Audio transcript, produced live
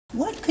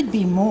What could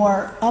be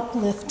more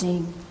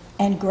uplifting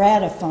and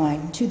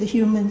gratifying to the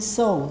human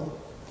soul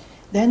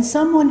than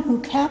someone who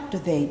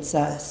captivates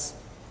us,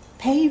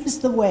 paves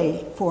the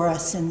way for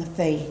us in the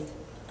faith,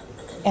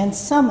 and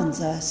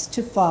summons us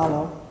to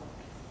follow?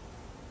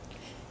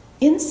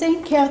 In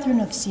St. Catherine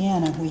of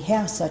Siena, we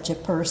have such a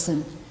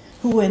person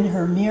who in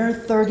her mere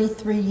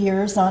 33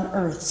 years on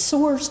earth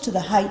soars to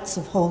the heights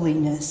of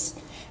holiness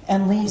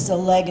and leaves a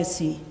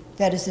legacy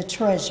that is a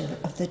treasure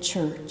of the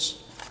Church.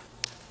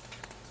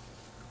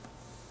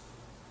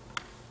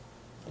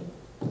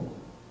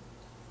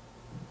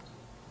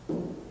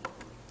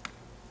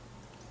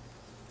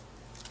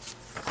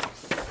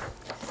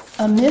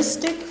 A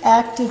mystic,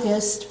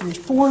 activist,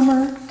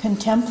 reformer,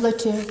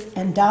 contemplative,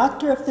 and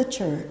doctor of the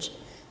Church,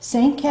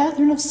 St.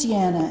 Catherine of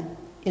Siena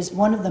is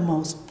one of the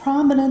most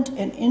prominent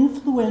and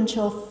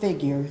influential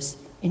figures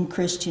in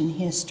Christian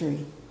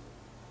history.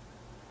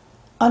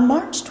 On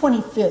March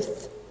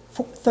 25th,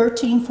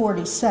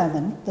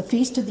 1347, the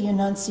Feast of the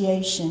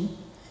Annunciation,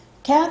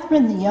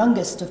 Catherine, the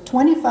youngest of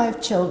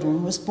 25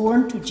 children, was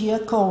born to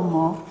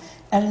Giacomo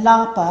and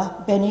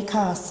Lapa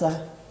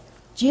Benicassa.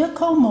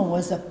 Giacomo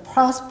was a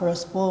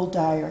prosperous wool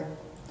dyer,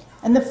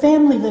 and the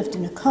family lived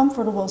in a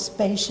comfortable,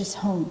 spacious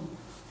home.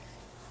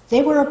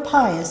 They were a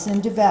pious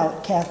and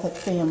devout Catholic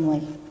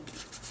family.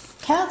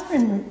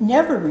 Catherine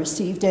never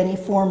received any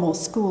formal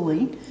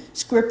schooling.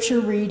 Scripture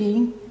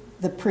reading,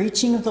 the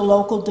preaching of the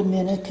local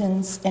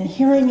Dominicans, and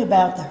hearing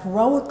about the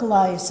heroic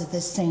lives of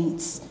the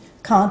saints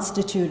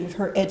constituted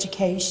her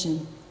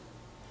education.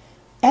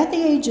 At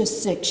the age of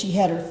 6, she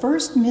had her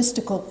first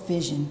mystical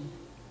vision.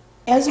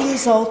 As a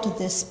result of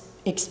this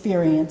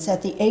experience,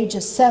 at the age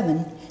of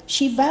 7,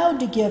 she vowed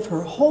to give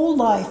her whole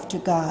life to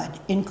God,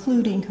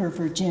 including her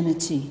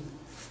virginity.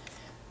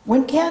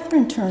 When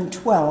Catherine turned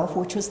 12,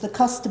 which was the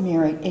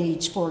customary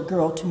age for a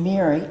girl to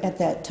marry at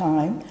that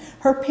time,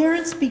 her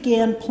parents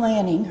began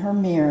planning her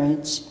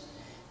marriage.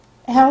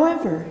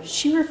 However,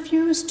 she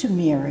refused to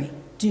marry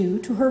due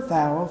to her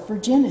vow of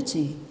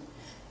virginity.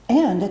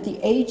 And at the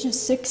age of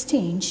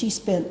 16, she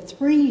spent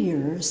 3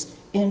 years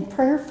in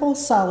prayerful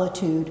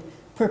solitude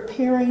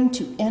preparing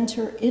to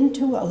enter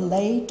into a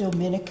lay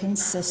Dominican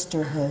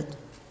sisterhood.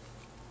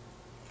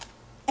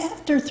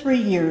 After 3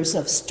 years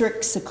of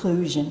strict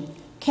seclusion,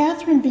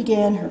 Catherine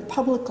began her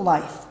public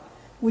life,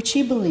 which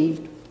she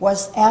believed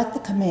was at the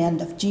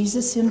command of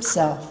Jesus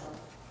himself.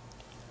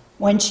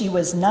 When she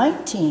was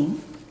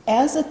 19,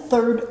 as a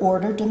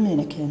third-order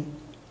Dominican,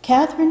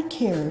 Catherine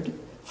cared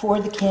for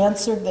the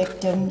cancer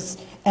victims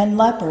and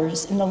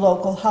lepers in the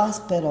local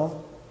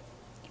hospital.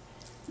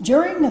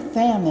 During a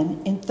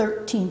famine in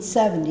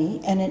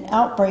 1370 and an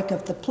outbreak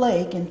of the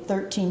plague in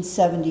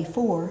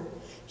 1374,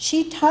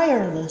 she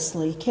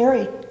tirelessly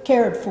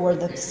cared for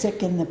the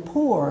sick and the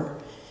poor.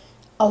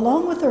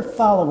 Along with her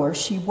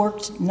followers, she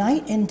worked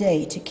night and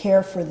day to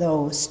care for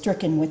those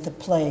stricken with the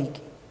plague.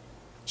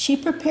 She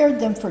prepared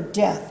them for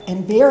death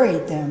and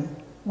buried them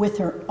with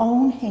her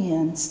own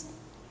hands.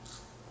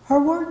 Her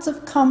words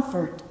of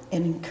comfort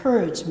and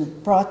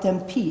encouragement brought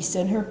them peace,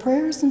 and her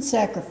prayers and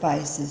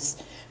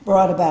sacrifices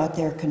brought about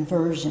their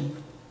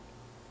conversion.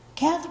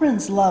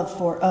 Catherine's love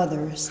for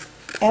others,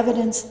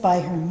 evidenced by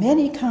her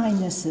many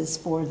kindnesses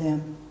for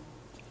them,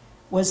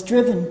 was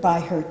driven by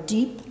her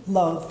deep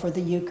love for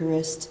the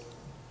Eucharist.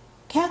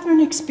 Catherine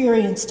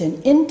experienced an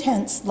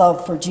intense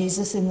love for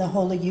Jesus in the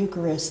Holy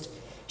Eucharist.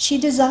 She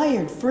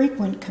desired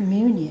frequent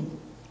communion,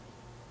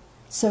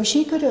 so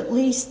she could at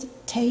least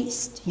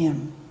taste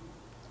him,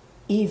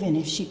 even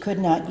if she could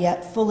not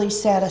yet fully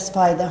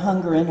satisfy the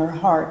hunger in her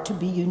heart to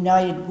be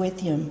united with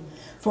him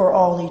for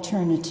all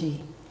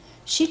eternity.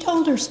 She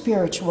told her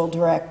spiritual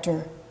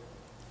director,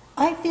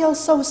 "I feel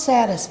so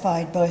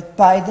satisfied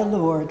by the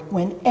Lord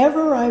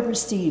whenever I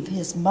receive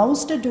his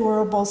most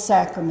adorable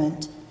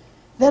sacrament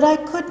that I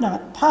could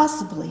not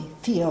possibly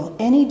feel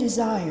any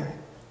desire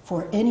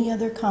for any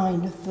other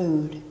kind of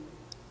food."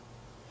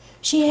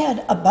 She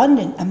had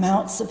abundant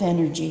amounts of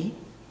energy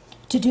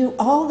to do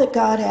all that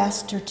God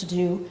asked her to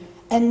do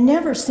and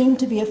never seemed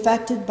to be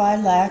affected by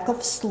lack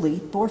of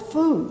sleep or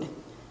food.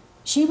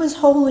 She was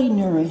wholly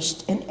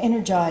nourished and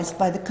energized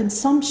by the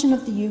consumption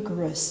of the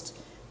Eucharist,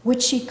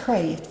 which she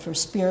craved for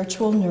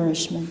spiritual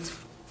nourishment.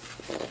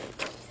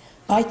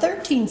 By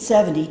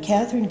 1370,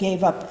 Catherine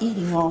gave up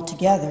eating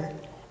altogether,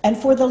 and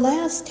for the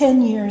last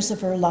 10 years of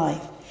her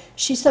life,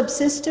 she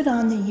subsisted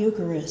on the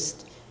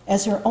Eucharist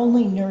as her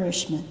only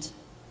nourishment.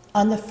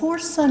 On the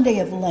fourth Sunday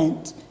of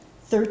Lent,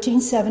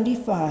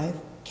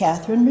 1375,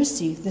 Catherine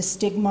received the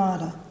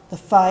stigmata, the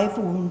 5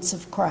 wounds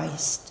of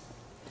Christ.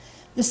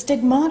 The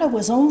stigmata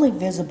was only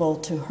visible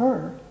to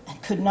her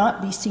and could not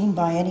be seen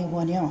by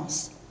anyone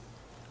else,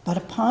 but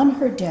upon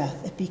her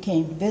death it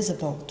became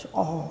visible to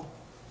all.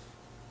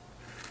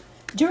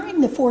 During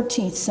the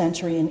 14th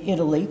century in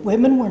Italy,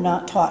 women were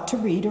not taught to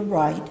read or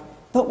write,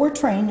 but were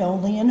trained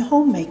only in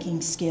homemaking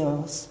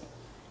skills.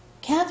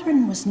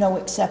 Catherine was no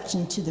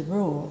exception to the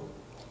rule.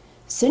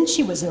 Since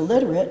she was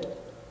illiterate,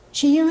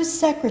 she used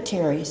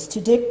secretaries to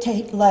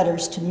dictate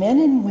letters to men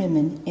and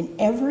women in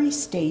every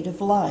state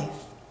of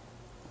life.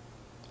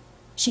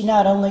 She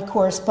not only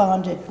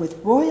corresponded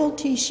with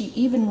royalty, she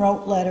even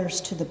wrote letters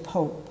to the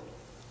Pope.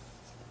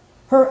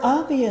 Her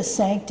obvious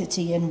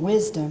sanctity and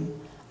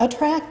wisdom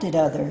attracted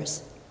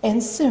others,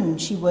 and soon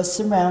she was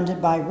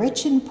surrounded by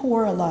rich and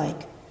poor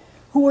alike,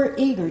 who were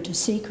eager to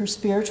seek her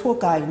spiritual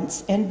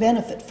guidance and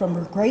benefit from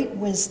her great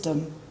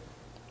wisdom.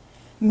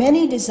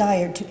 Many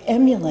desired to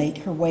emulate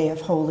her way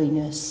of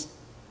holiness.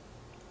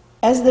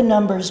 As the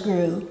numbers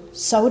grew,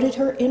 so did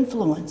her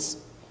influence.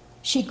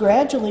 She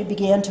gradually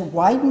began to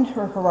widen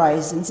her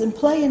horizons and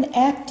play an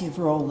active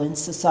role in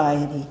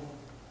society.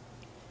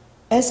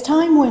 As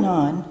time went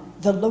on,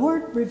 the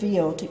Lord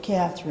revealed to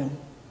Catherine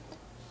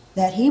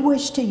that he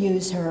wished to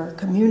use her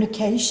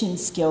communication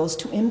skills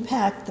to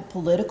impact the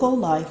political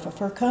life of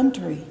her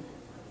country.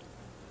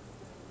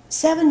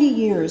 70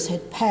 years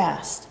had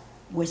passed,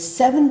 with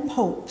 7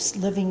 popes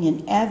living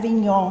in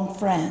Avignon,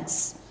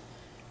 France,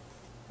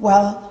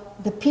 while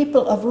the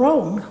people of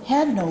Rome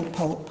had no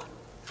pope.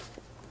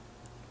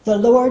 The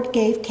Lord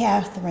gave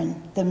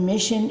Catherine the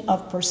mission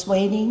of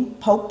persuading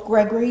Pope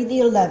Gregory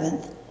XI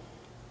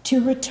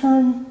to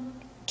return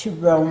to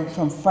Rome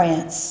from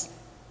France.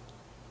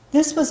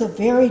 This was a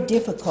very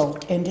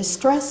difficult and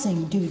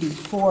distressing duty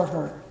for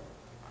her.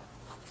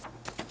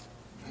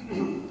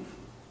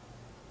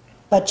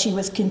 But she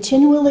was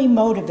continually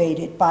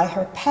motivated by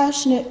her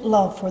passionate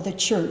love for the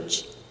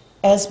Church,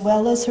 as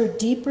well as her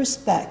deep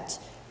respect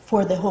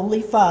for the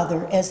Holy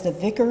Father as the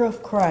Vicar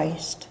of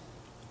Christ.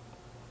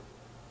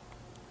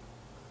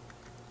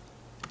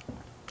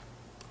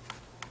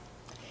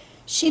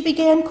 She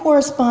began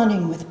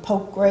corresponding with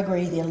Pope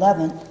Gregory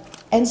XI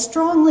and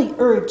strongly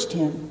urged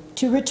him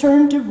to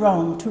return to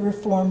Rome to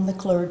reform the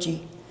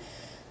clergy,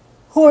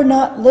 who are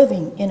not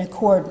living in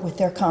accord with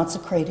their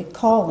consecrated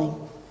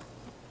calling.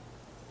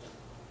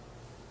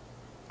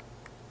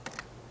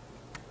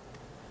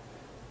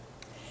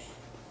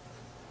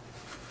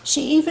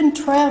 She even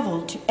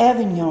traveled to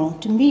Avignon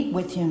to meet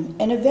with him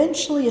and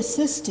eventually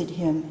assisted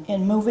him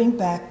in moving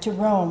back to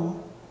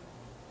Rome.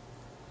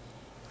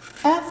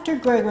 After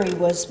Gregory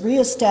was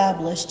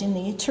reestablished in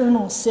the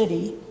Eternal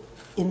City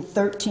in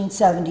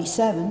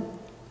 1377,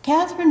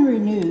 Catherine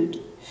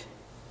renewed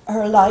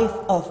her life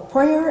of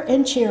prayer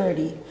and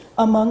charity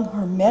among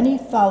her many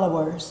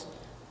followers,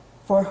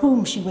 for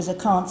whom she was a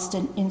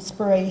constant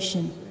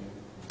inspiration.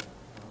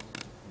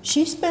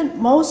 She spent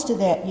most of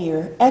that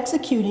year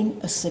executing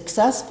a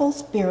successful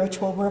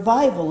spiritual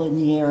revival in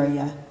the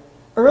area.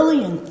 Early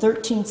in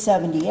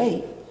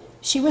 1378,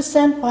 she was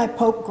sent by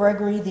Pope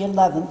Gregory XI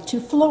to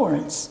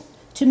Florence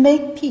to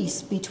make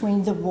peace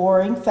between the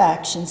warring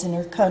factions in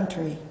her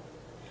country.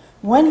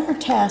 When her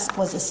task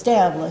was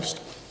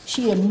established,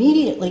 she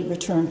immediately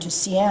returned to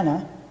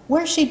Siena,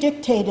 where she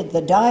dictated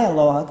the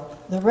dialogue,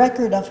 the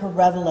record of her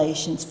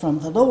revelations from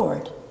the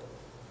Lord.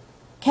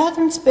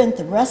 Catherine spent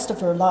the rest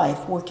of her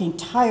life working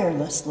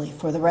tirelessly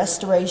for the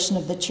restoration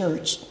of the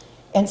Church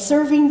and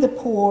serving the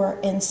poor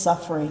and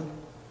suffering.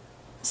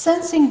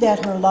 Sensing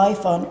that her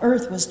life on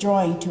earth was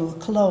drawing to a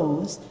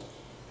close,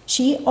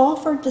 she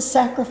offered the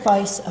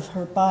sacrifice of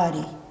her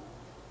body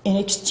in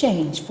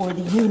exchange for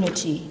the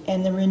unity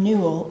and the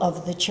renewal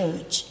of the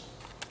Church.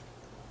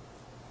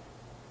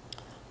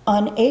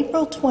 On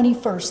April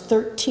 21st,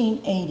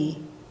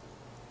 1380,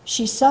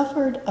 she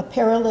suffered a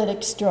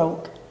paralytic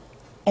stroke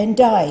and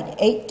died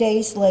 8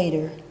 days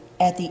later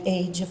at the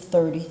age of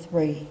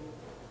 33.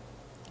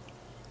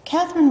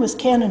 Catherine was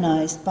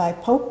canonized by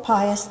Pope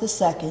Pius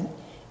II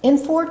in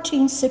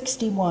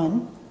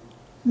 1461,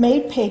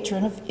 made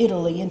patron of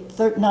Italy in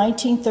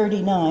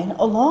 1939,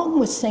 along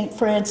with St.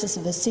 Francis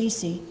of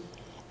Assisi,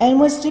 and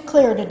was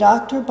declared a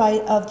doctor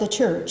of the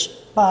Church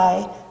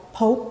by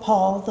Pope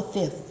Paul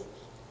VI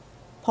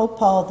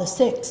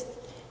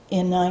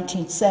in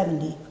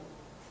 1970.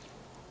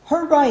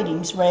 Her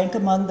writings rank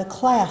among the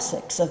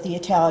classics of the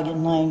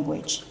Italian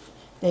language.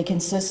 They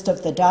consist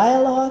of the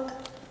dialogue,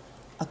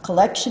 a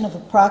collection of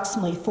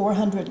approximately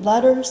 400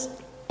 letters,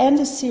 and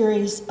a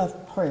series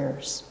of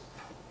prayers.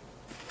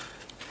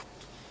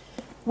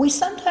 We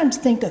sometimes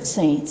think of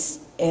saints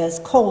as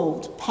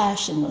cold,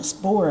 passionless,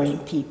 boring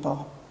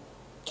people.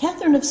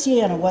 Catherine of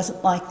Siena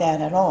wasn't like that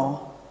at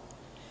all.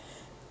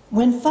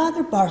 When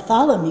Father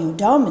Bartholomew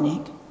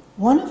Dominic,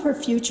 one of her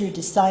future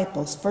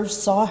disciples,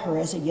 first saw her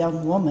as a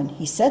young woman,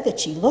 he said that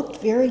she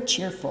looked very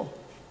cheerful.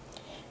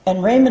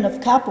 And Raymond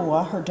of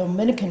Capua, her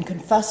Dominican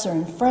confessor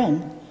and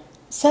friend,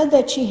 said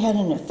that she had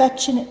an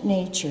affectionate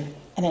nature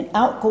and an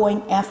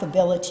outgoing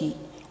affability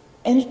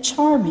and a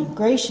charming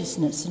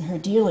graciousness in her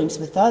dealings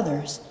with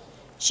others.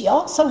 She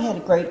also had a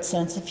great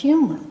sense of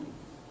humor.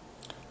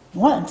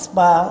 Once,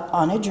 while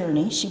on a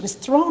journey, she was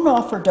thrown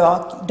off her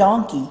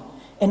donkey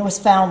and was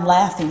found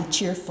laughing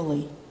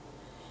cheerfully.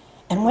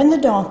 And when the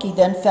donkey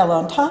then fell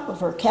on top of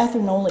her,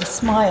 Catherine only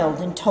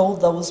smiled and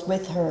told those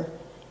with her,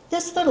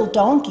 "This little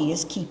donkey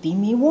is keeping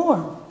me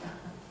warm."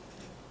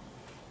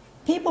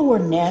 People were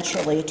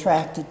naturally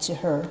attracted to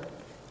her.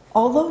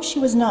 Although she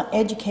was not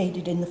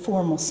educated in the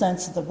formal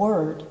sense of the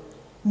word,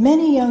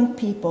 many young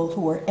people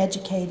who were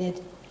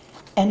educated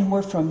and who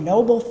were from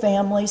noble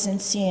families in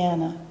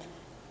Siena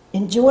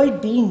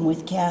enjoyed being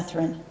with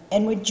Catherine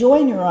and would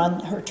join her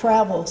on her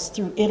travels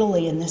through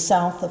Italy and the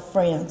south of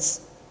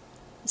France.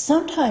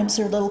 Sometimes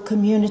her little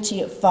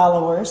community of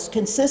followers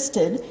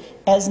consisted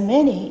as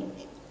many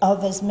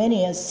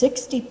as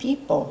 60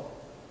 people,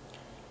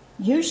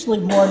 usually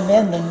more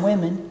men than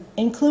women,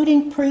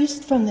 including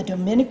priests from the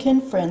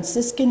Dominican,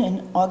 Franciscan,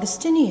 and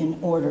Augustinian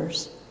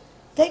orders.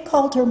 They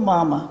called her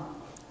Mama,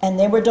 and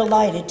they were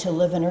delighted to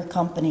live in her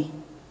company.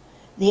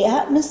 The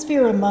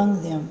atmosphere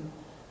among them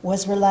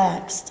was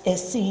relaxed,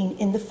 as seen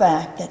in the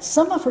fact that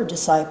some of her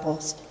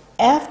disciples,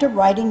 after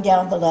writing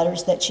down the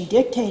letters that she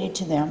dictated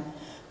to them,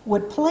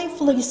 would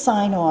playfully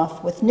sign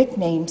off with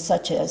nicknames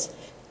such as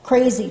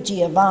Crazy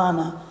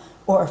Giovanna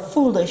or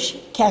Foolish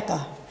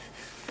Keka.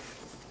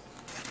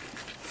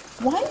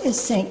 Why is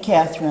St.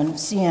 Catherine of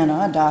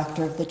Siena a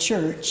doctor of the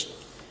Church?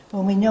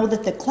 Well, we know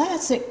that the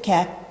classic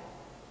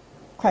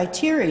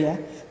criteria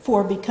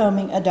for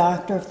becoming a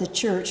doctor of the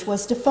Church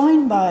was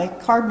defined by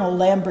Cardinal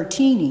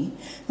Lambertini,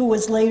 who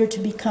was later to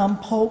become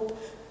Pope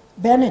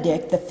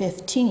Benedict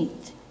XV.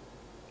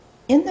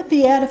 In the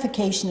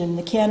beatification and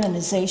the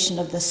canonization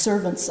of the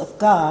servants of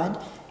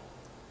God,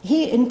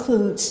 he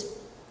includes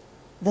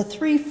the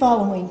three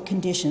following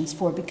conditions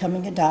for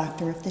becoming a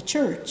doctor of the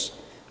Church.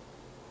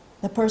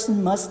 The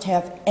person must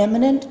have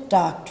eminent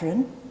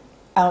doctrine,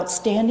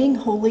 outstanding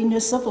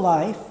holiness of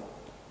life,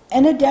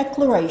 and a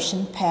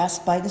declaration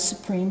passed by the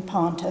Supreme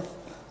Pontiff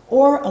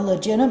or a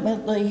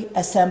legitimately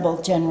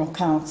assembled General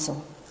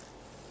Council.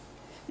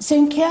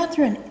 St.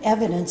 Catherine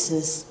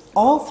evidences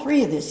all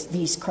three of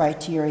these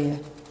criteria.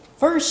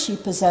 First, she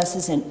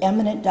possesses an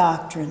eminent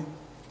doctrine.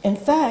 In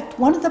fact,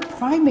 one of the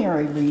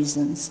primary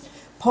reasons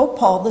Pope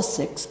Paul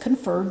VI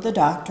conferred the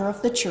Doctor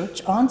of the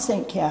Church on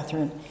St.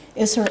 Catherine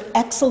is her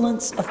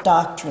excellence of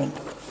doctrine.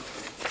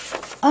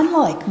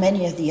 Unlike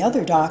many of the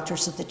other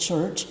doctors of the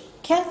Church,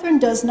 Catherine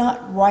does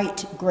not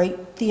write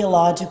great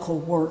theological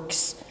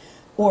works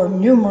or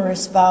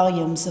numerous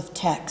volumes of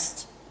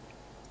text.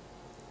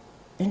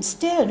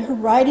 Instead, her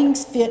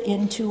writings fit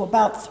into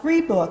about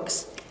 3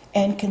 books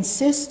and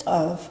consist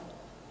of,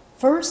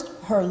 first,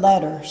 her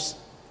letters,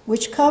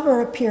 which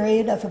cover a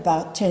period of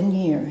about 10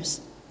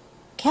 years.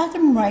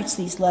 Catherine writes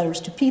these letters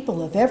to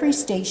people of every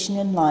station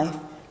in life,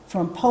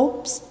 from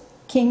popes,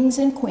 kings,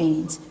 and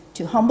queens,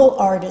 to humble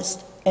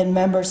artists and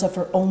members of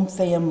her own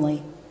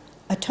family.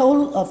 A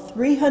total of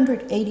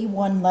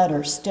 381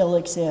 letters still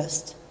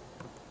exist.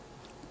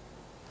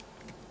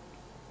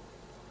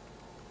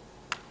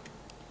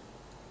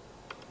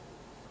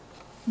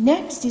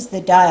 Next is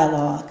the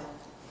dialogue.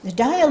 The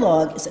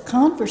dialogue is a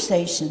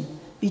conversation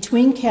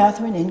between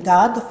Catherine and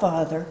God the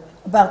Father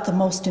about the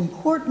most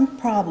important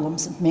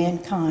problems of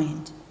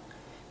mankind.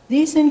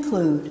 These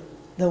include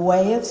the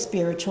way of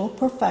spiritual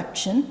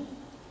perfection,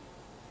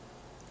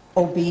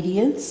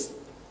 obedience,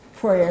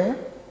 prayer,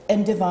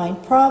 and divine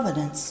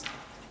providence,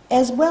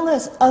 as well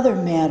as other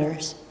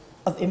matters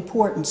of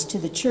importance to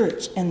the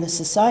Church and the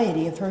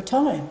society of her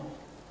time.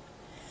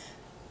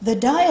 The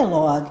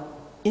dialogue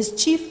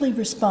is chiefly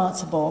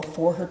responsible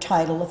for her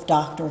title of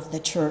Doctor of the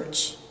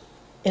Church.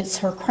 It's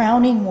her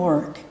crowning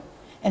work,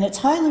 and it's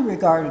highly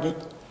regarded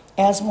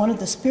as one of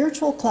the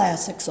spiritual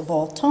classics of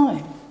all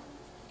time.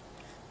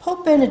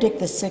 Pope Benedict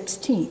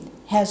XVI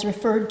has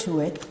referred to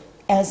it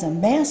as a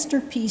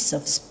masterpiece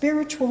of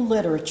spiritual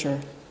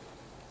literature.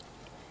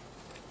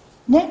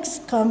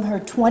 Next come her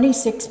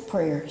 26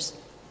 prayers,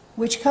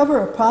 which cover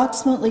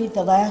approximately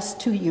the last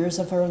 2 years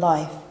of her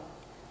life.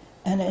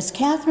 And as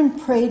Catherine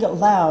prayed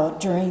aloud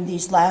during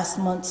these last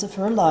months of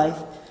her life,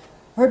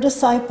 her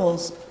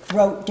disciples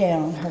wrote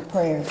down her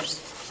prayers.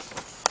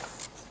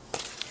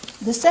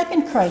 The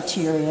second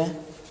criteria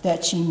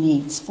that she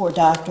meets for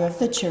Doctor of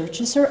the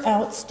Church is her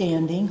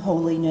outstanding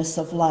holiness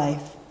of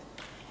life.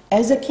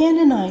 As a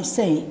canonized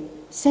saint,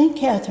 St.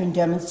 Catherine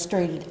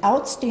demonstrated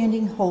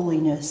outstanding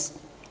holiness,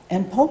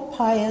 and Pope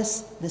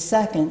Pius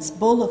II's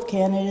bull of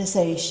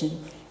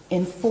canonization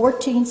in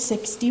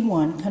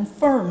 1461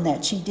 confirmed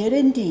that she did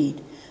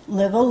indeed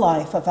live a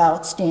life of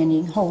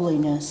outstanding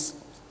holiness.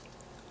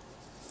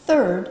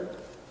 Third,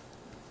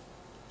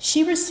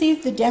 she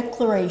received the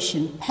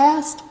declaration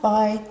passed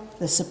by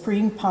the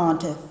Supreme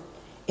Pontiff.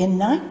 In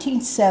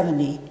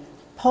 1970,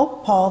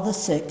 Pope Paul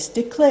VI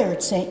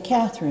declared St.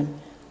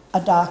 Catherine a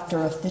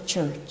Doctor of the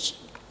Church.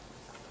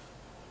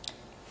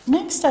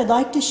 Next, I'd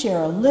like to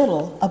share a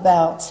little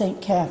about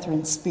St.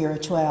 Catherine's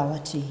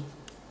spirituality.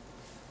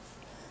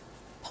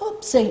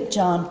 Pope St.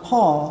 John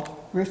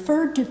Paul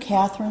referred to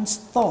Catherine's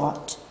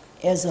thought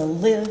as a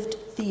lived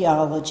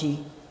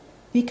theology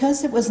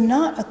because it was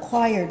not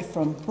acquired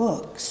from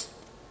books,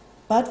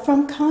 but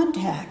from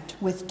contact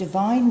with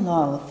divine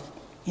love,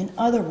 in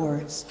other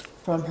words,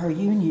 from her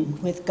union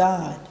with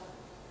God.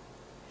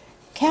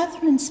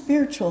 Catherine's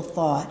spiritual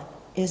thought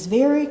is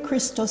very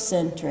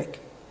Christocentric,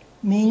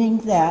 meaning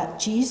that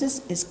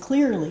Jesus is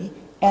clearly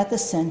at the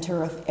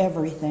center of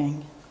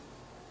everything.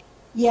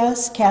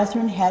 Yes,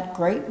 Catherine had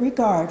great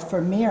regard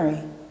for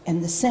Mary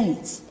and the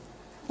saints,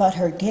 but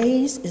her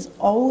gaze is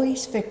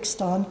always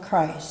fixed on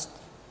Christ.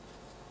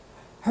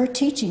 Her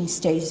teaching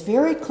stays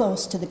very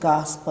close to the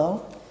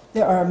gospel.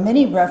 There are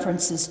many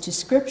references to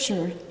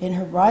scripture in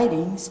her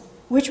writings,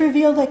 which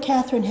reveal that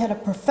Catherine had a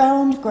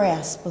profound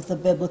grasp of the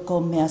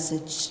biblical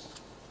message.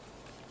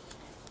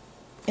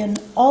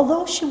 And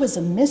although she was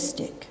a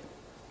mystic,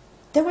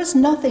 there was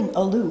nothing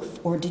aloof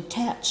or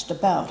detached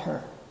about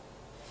her.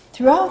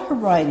 Throughout her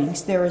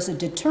writings, there is a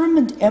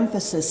determined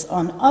emphasis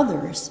on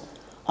others,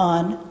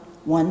 on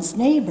one's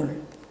neighbor.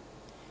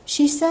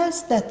 She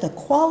says that the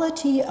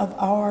quality of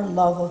our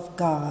love of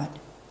God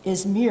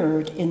is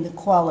mirrored in the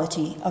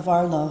quality of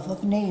our love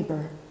of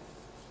neighbor.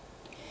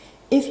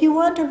 If you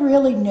want to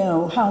really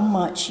know how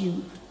much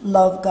you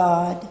love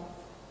God,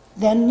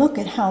 then look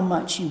at how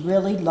much you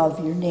really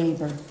love your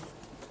neighbor.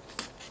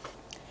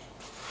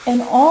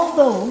 And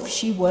although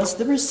she was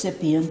the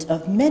recipient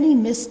of many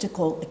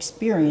mystical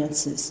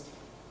experiences,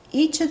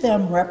 each of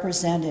them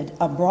represented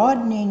a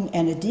broadening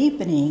and a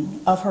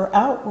deepening of her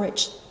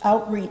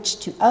outreach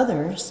to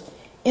others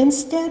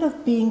instead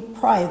of being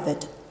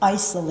private,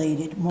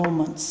 isolated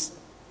moments.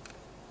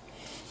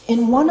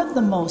 In one of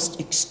the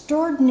most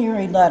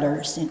extraordinary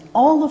letters in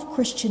all of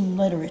Christian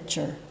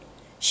literature,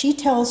 she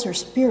tells her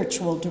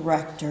spiritual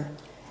director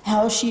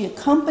how she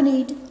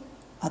accompanied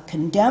a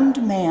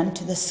condemned man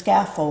to the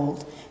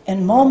scaffold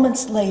and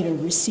moments later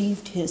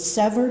received his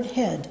severed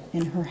head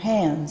in her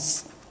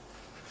hands.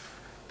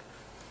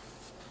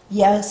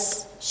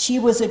 Yes, she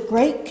was a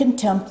great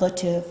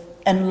contemplative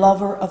and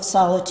lover of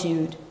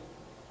solitude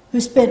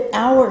who spent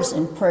hours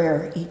in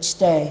prayer each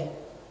day.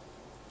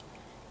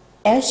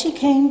 As she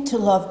came to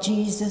love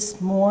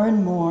Jesus more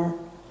and more,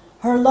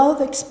 her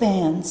love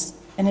expands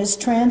and is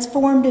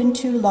transformed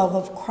into love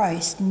of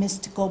Christ's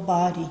mystical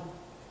body,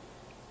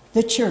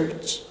 the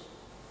church.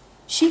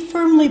 She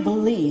firmly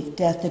believed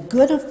that the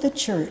good of the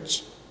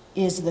church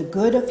is the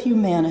good of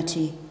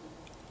humanity,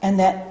 and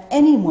that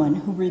anyone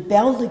who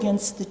rebelled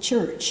against the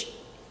church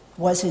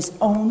was his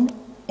own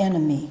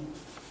enemy.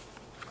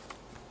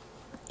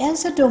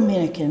 As a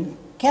Dominican,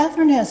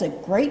 Catherine has a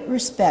great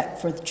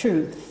respect for the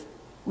truth,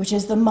 which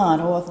is the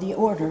motto of the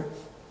order.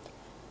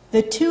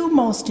 The two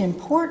most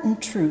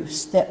important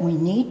truths that we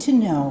need to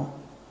know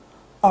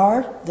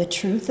are the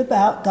truth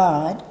about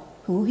God,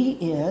 who he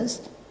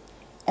is,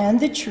 and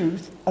the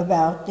truth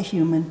about the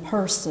human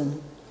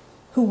person,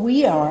 who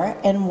we are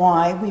and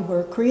why we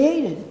were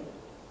created.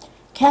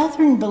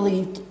 Catherine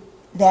believed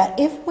that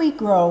if we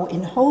grow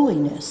in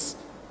holiness,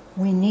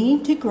 we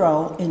need to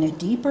grow in a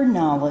deeper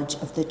knowledge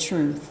of the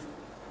truth.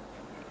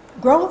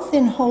 Growth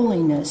in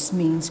holiness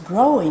means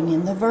growing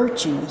in the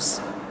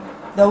virtues,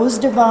 those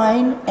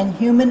divine and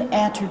human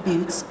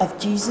attributes of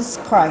Jesus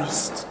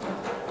Christ.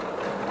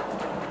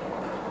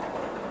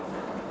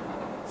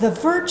 The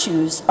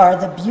virtues are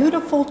the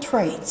beautiful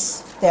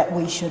traits that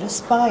we should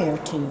aspire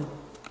to.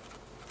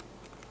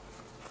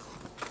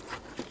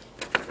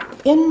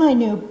 In my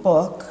new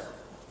book,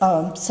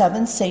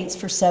 7 Saints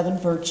for 7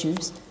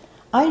 Virtues,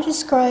 I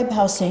describe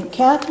how St.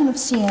 Catherine of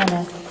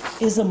Siena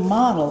is a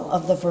model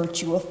of the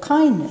virtue of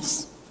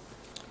kindness.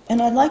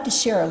 And I'd like to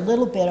share a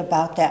little bit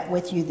about that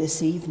with you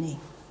this evening.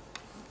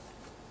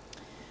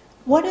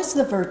 What is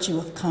the virtue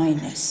of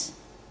kindness?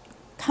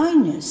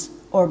 Kindness,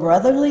 or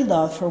brotherly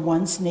love for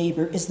one's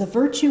neighbor, is the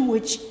virtue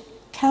which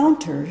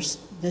counters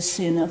the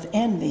sin of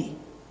envy.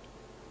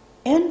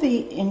 Envy,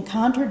 in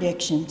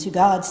contradiction to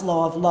God's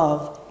law of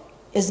love,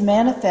 is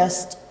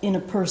manifest in a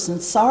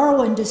person's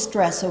sorrow and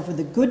distress over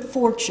the good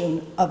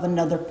fortune of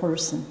another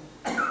person.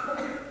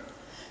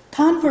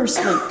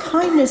 Conversely,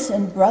 kindness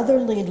and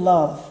brotherly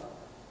love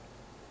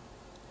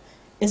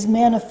is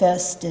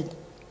manifest in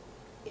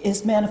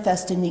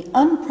the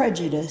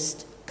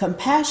unprejudiced,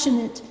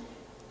 compassionate,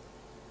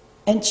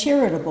 and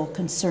charitable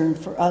concern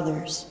for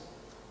others.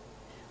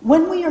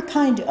 When we are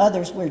kind to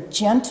others, we're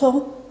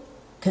gentle,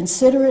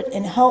 considerate,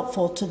 and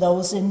helpful to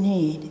those in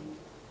need,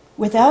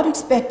 without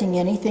expecting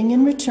anything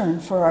in return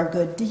for our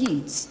good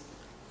deeds.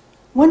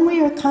 When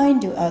we are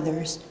kind to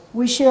others,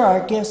 we share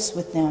our gifts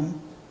with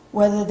them,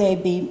 whether they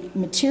be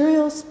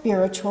material,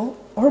 spiritual,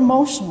 or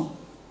emotional.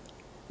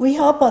 We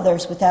help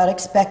others without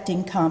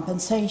expecting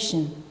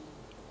compensation.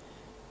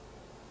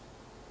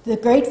 The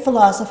great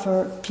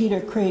philosopher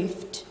Peter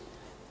Kreeft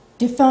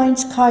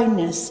defines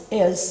kindness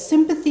as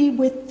sympathy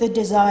with the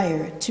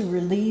desire to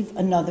relieve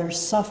another's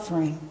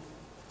suffering.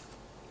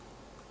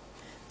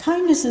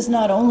 Kindness is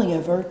not only a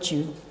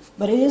virtue,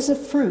 but it is a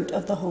fruit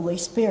of the Holy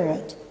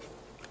Spirit.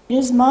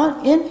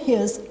 In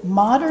his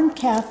modern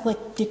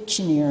Catholic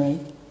dictionary,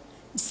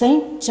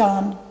 St.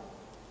 John,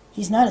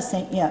 he's not a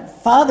saint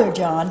yet, Father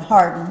John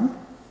Hardin,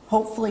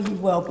 hopefully he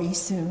will be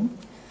soon,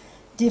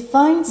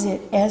 defines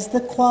it as the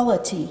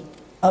quality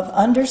of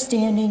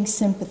understanding,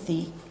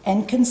 sympathy,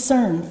 and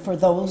concern for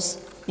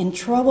those in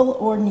trouble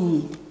or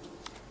need.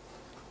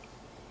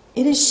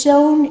 It is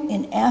shown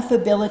in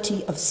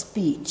affability of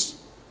speech,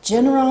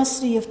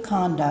 generosity of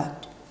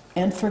conduct,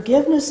 and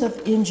forgiveness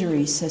of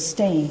injuries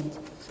sustained.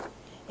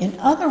 In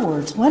other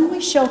words, when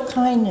we show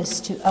kindness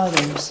to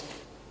others,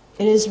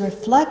 it is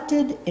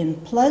reflected in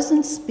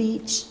pleasant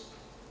speech,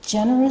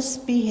 generous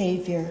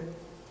behavior,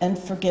 and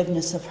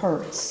forgiveness of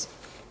hurts.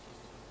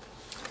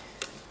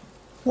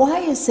 Why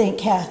is St.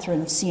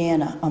 Catherine of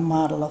Siena a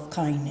model of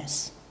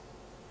kindness?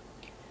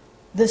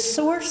 The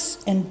source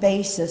and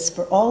basis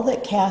for all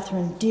that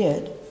Catherine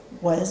did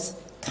was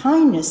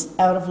kindness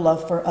out of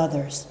love for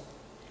others.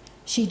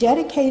 She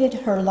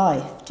dedicated her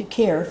life to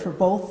care for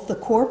both the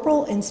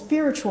corporal and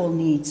spiritual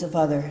needs of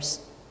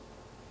others.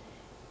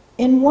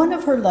 In one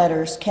of her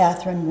letters,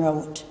 Catherine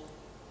wrote,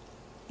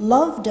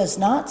 "Love does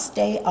not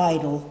stay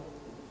idle,"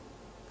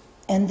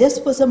 and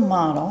this was a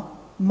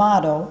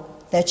motto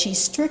that she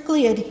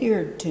strictly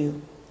adhered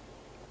to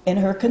in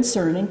her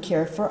concern and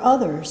care for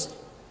others.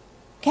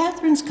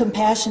 Catherine's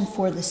compassion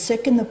for the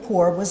sick and the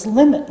poor was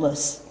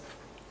limitless.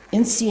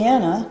 In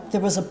Siena, there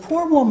was a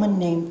poor woman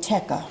named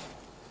Tecca.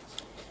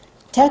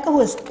 Tecca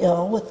was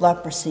ill with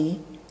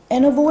leprosy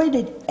and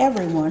avoided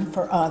everyone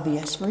for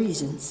obvious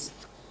reasons.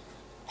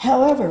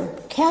 However,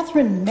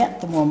 Catherine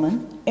met the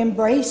woman,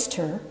 embraced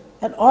her,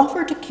 and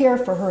offered to care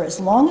for her as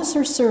long as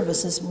her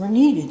services were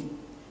needed.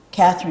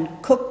 Catherine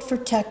cooked for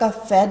Tecca,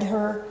 fed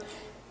her,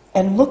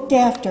 and looked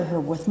after her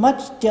with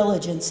much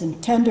diligence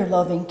and tender,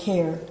 loving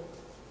care.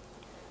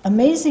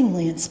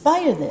 Amazingly, in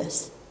spite of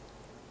this,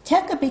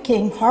 Tecca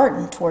became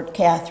hardened toward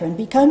Catherine,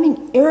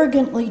 becoming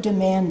arrogantly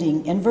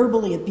demanding and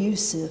verbally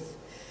abusive,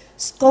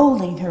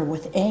 scolding her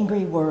with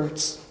angry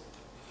words.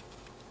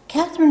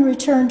 Catherine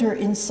returned her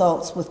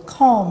insults with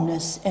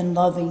calmness and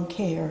loving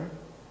care.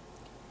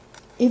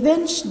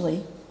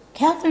 Eventually,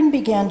 Catherine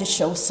began to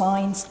show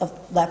signs of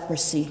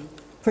leprosy,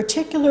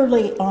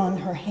 particularly on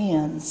her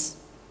hands.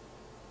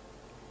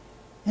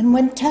 And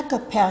when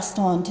Tecca passed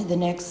on to the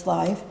next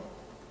life,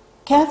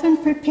 Catherine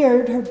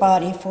prepared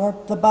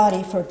the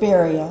body for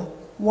burial,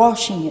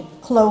 washing it,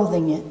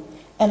 clothing it,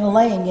 and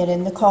laying it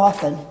in the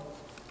coffin.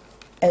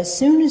 As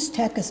soon as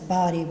Tecca's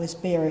body was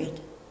buried,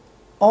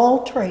 all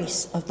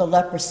trace of the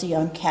leprosy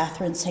on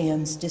Catherine's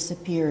hands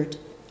disappeared,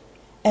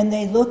 and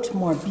they looked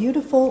more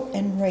beautiful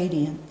and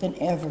radiant than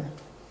ever.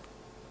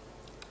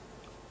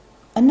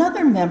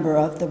 Another member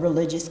of the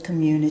religious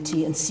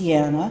community in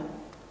Siena,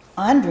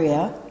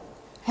 Andrea,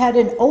 had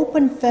an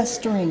open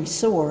festering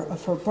sore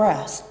of her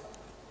breast.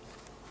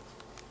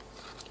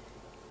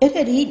 It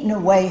had eaten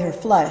away her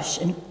flesh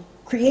and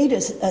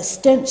created a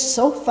stench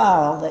so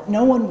foul that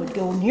no one would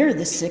go near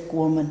the sick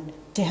woman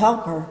to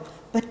help her,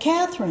 but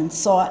Catherine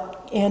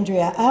sought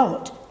Andrea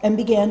out and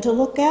began to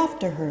look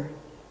after her.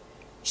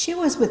 She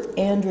was with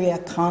Andrea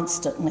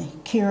constantly,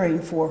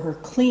 caring for her,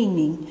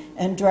 cleaning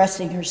and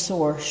dressing her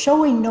sore,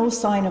 showing no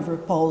sign of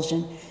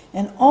repulsion,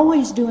 and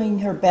always doing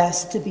her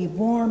best to be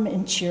warm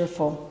and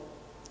cheerful.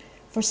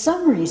 For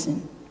some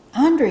reason,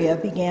 Andrea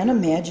began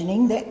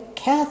imagining that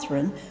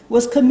Catherine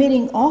was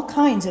committing all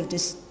kinds of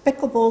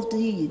despicable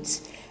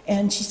deeds,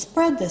 and she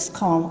spread this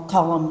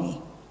calumny.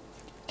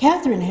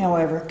 Catherine,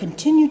 however,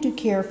 continued to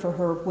care for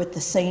her with the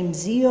same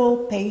zeal,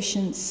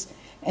 patience,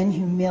 and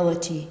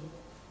humility.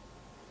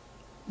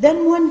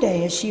 Then one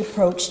day, as she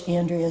approached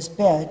Andrea's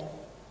bed,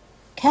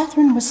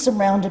 Catherine was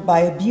surrounded by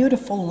a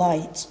beautiful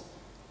light,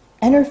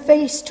 and her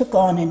face took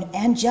on an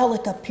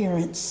angelic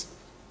appearance.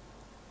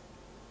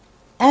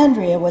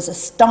 Andrea was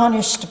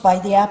astonished by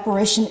the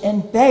apparition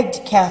and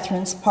begged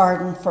Catherine's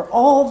pardon for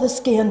all the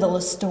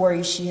scandalous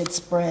stories she had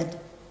spread.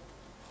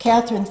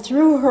 Catherine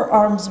threw her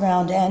arms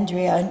around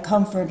Andrea and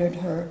comforted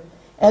her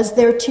as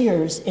their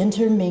tears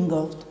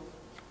intermingled.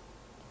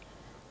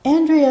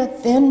 Andrea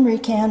then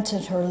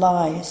recanted her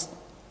lies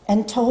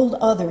and told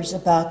others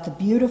about the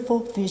beautiful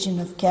vision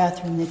of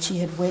Catherine that she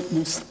had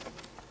witnessed.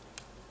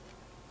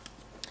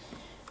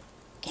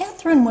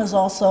 Catherine was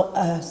also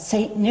a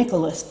St.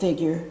 Nicholas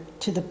figure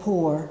to the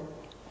poor.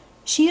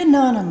 She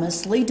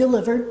anonymously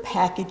delivered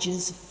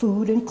packages of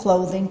food and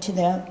clothing to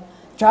them,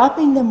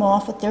 dropping them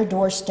off at their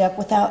doorstep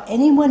without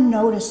anyone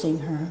noticing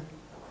her.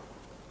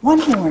 One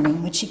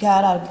morning, when she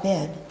got out of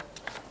bed,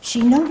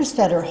 she noticed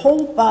that her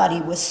whole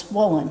body was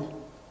swollen.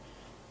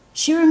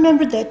 She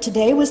remembered that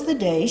today was the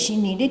day she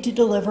needed to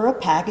deliver a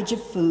package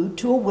of food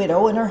to a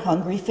widow and her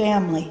hungry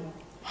family.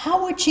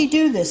 How would she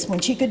do this when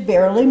she could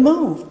barely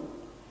move?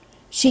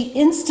 She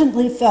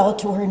instantly fell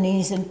to her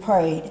knees and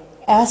prayed,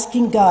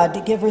 asking God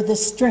to give her the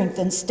strength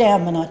and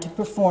stamina to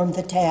perform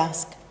the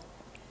task.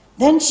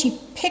 Then she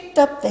picked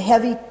up the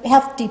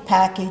hefty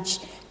package,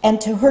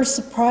 and to her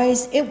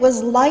surprise, it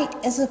was light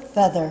as a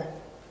feather.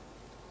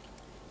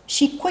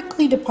 She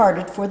quickly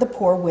departed for the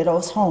poor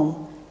widow's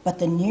home, but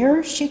the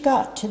nearer she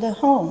got to the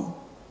home,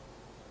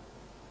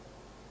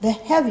 the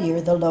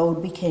heavier the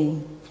load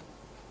became.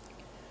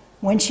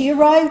 When she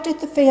arrived at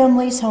the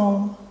family's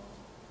home,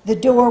 the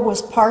door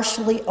was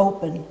partially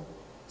open,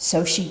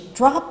 so she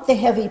dropped the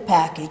heavy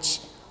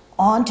package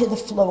onto the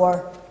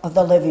floor of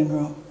the living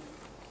room.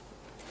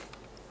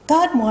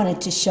 God wanted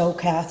to show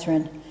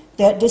Catherine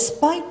that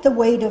despite the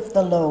weight of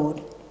the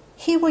load,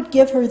 he would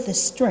give her the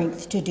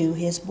strength to do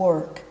his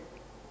work.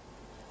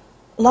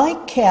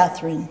 Like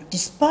Catherine,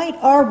 despite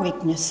our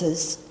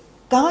weaknesses,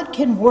 God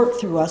can work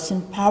through us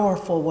in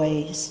powerful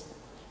ways.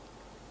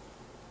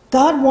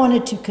 God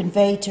wanted to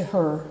convey to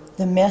her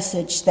the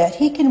message that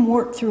he can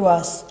work through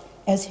us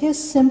as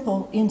his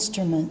simple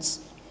instruments,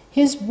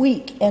 his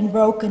weak and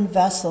broken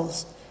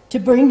vessels, to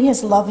bring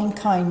his loving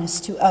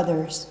kindness to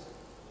others.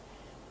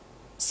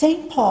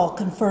 St. Paul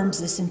confirms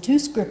this in two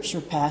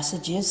scripture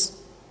passages.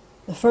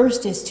 The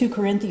first is 2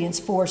 Corinthians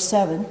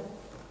 4:7.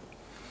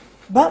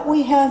 But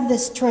we have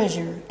this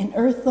treasure in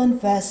earthen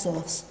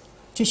vessels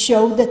to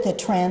show that the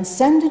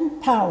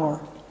transcendent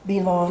power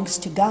belongs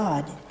to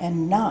God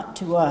and not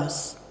to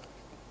us.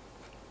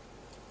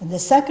 And the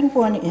second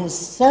one is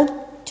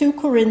 2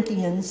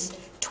 Corinthians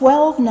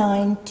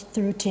 12:9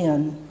 through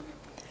 10.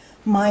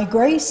 My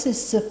grace is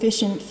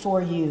sufficient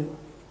for you,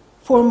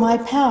 for my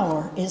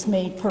power is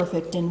made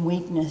perfect in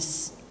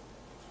weakness.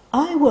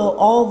 I will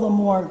all the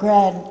more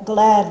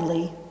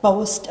gladly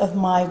boast of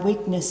my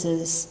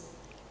weaknesses,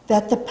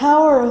 that the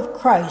power of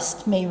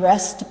Christ may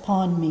rest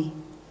upon me.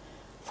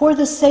 For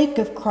the sake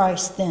of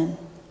Christ, then,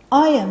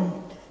 I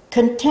am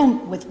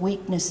content with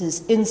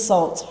weaknesses,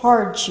 insults,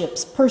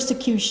 hardships,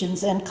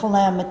 persecutions, and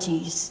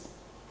calamities.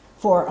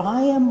 For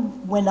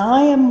when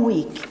I am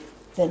weak,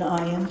 then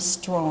I am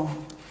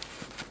strong.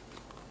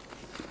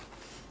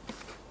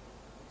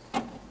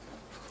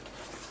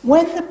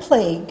 When the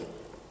plague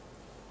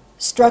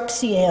struck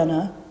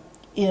Siena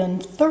in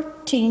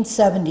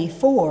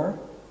 1374,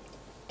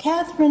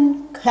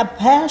 Catherine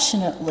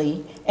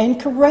compassionately and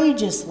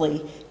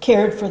courageously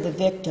cared for the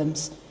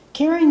victims,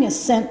 carrying a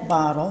scent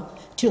bottle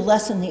to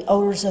lessen the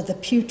odors of the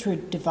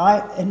putrid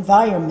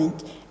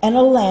environment and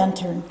a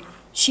lantern.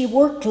 She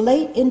worked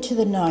late into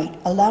the night,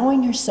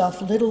 allowing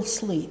herself little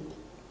sleep.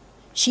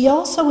 She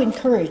also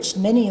encouraged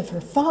many of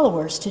her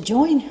followers to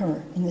join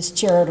her in this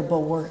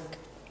charitable work.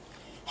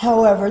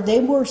 However, they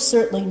were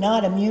certainly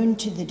not immune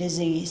to the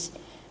disease.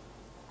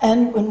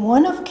 And when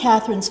one of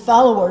Catherine's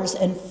followers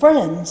and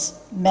friends,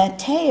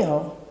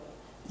 Matteo,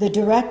 the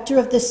director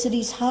of the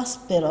city's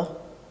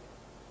hospital,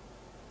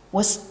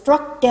 was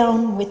struck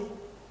down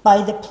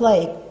by the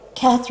plague,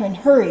 Catherine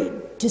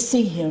hurried to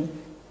see him.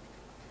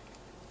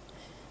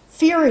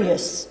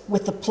 Furious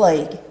with the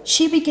plague,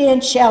 she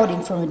began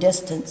shouting from a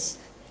distance,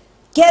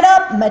 "Get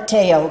up,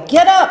 Matteo,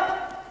 get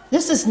up!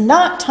 This is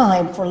not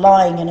time for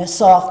lying in a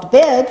soft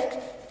bed."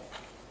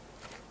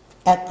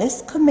 At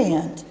this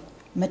command,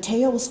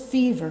 Matteo's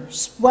fever,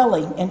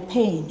 swelling, and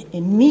pain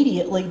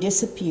immediately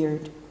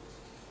disappeared.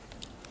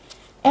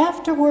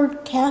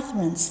 Afterward,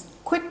 Catherine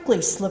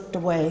quickly slipped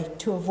away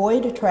to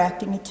avoid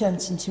attracting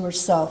attention to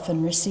herself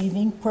and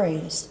receiving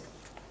praise.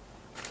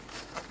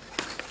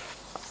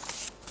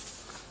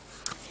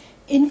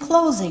 In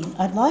closing,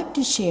 I'd like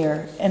to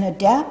share an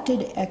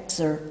adapted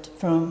excerpt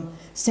from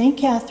St.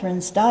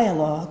 Catherine's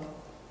dialogue,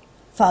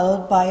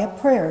 followed by a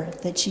prayer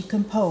that she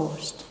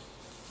composed.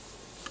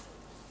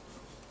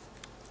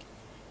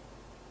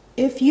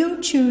 If you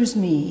choose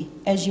me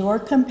as your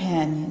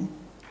companion,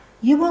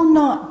 you will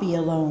not be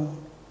alone.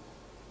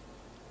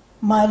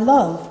 My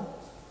love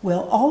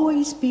will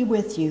always be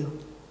with you.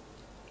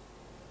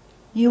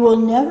 You will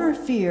never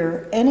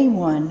fear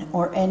anyone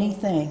or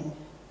anything,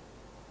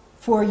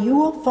 for you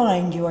will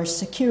find your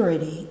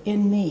security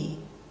in me.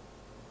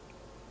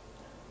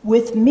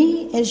 With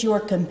me as your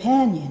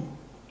companion,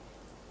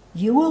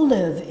 you will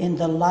live in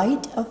the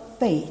light of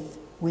faith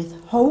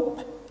with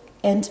hope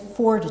and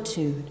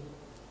fortitude,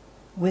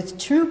 with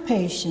true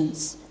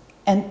patience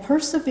and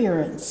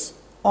perseverance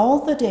all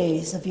the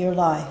days of your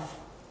life.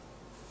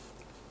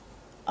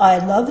 I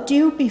loved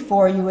you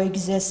before you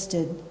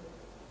existed,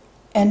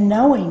 and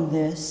knowing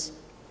this,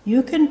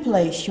 you can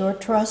place your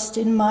trust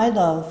in my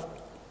love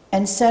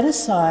and set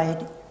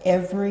aside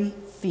every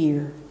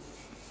fear.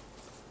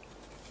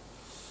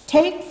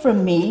 Take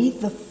from me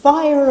the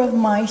fire of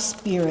my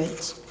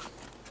spirit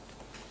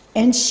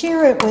and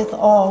share it with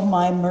all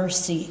my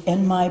mercy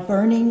and my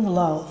burning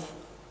love.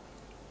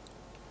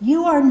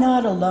 You are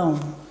not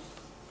alone.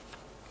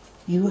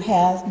 You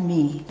have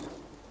me.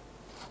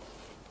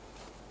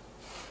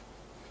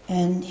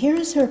 And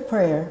here's her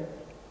prayer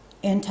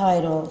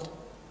entitled,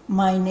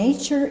 My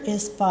Nature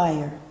is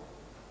Fire.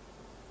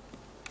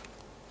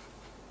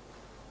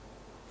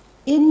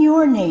 In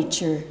your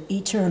nature,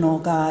 eternal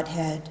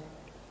Godhead,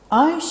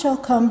 I shall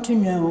come to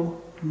know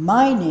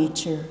my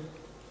nature.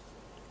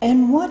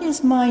 And what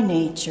is my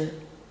nature,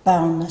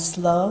 boundless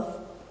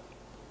love?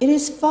 It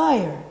is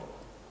fire,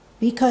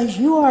 because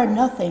you are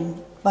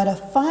nothing but a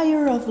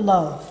fire of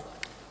love.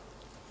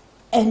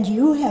 And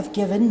you have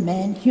given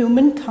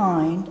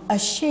humankind, a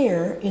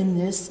share in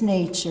this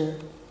nature.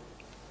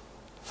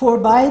 For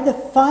by the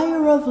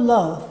fire of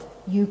love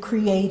you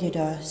created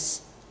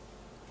us.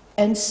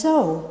 And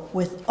so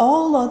with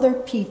all other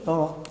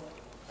people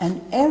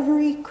and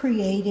every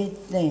created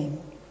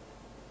thing,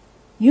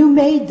 you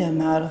made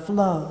them out of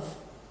love.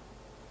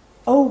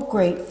 O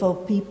grateful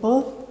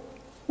people,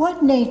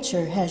 what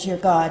nature has your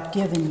God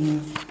given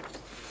you?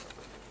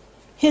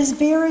 His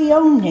very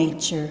own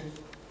nature.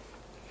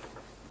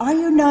 Are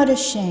you not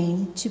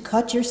ashamed to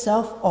cut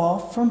yourself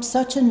off from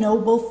such a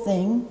noble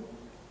thing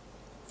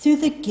through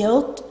the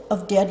guilt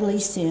of deadly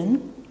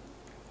sin?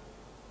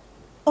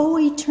 O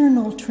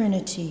eternal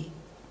Trinity,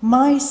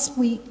 my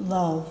sweet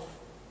love,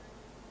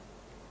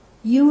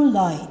 you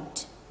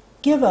light,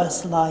 give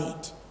us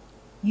light.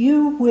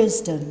 You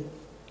wisdom,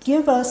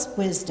 give us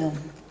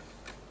wisdom.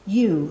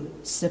 you,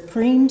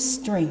 supreme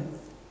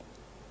strength.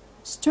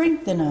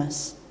 Strengthen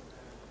us.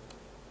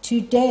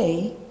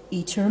 Today,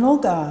 eternal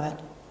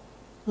God,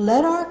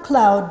 let our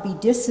cloud be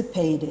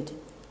dissipated,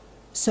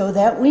 so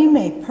that we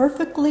may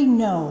perfectly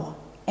know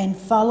and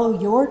follow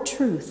your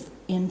truth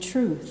in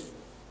truth,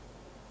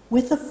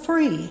 with a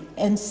free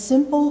and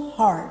simple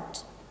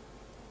heart.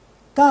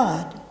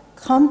 God,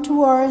 come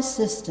to our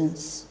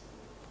assistance.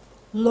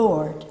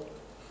 Lord,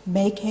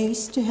 make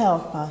haste to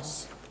help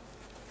us.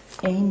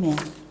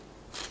 Amen.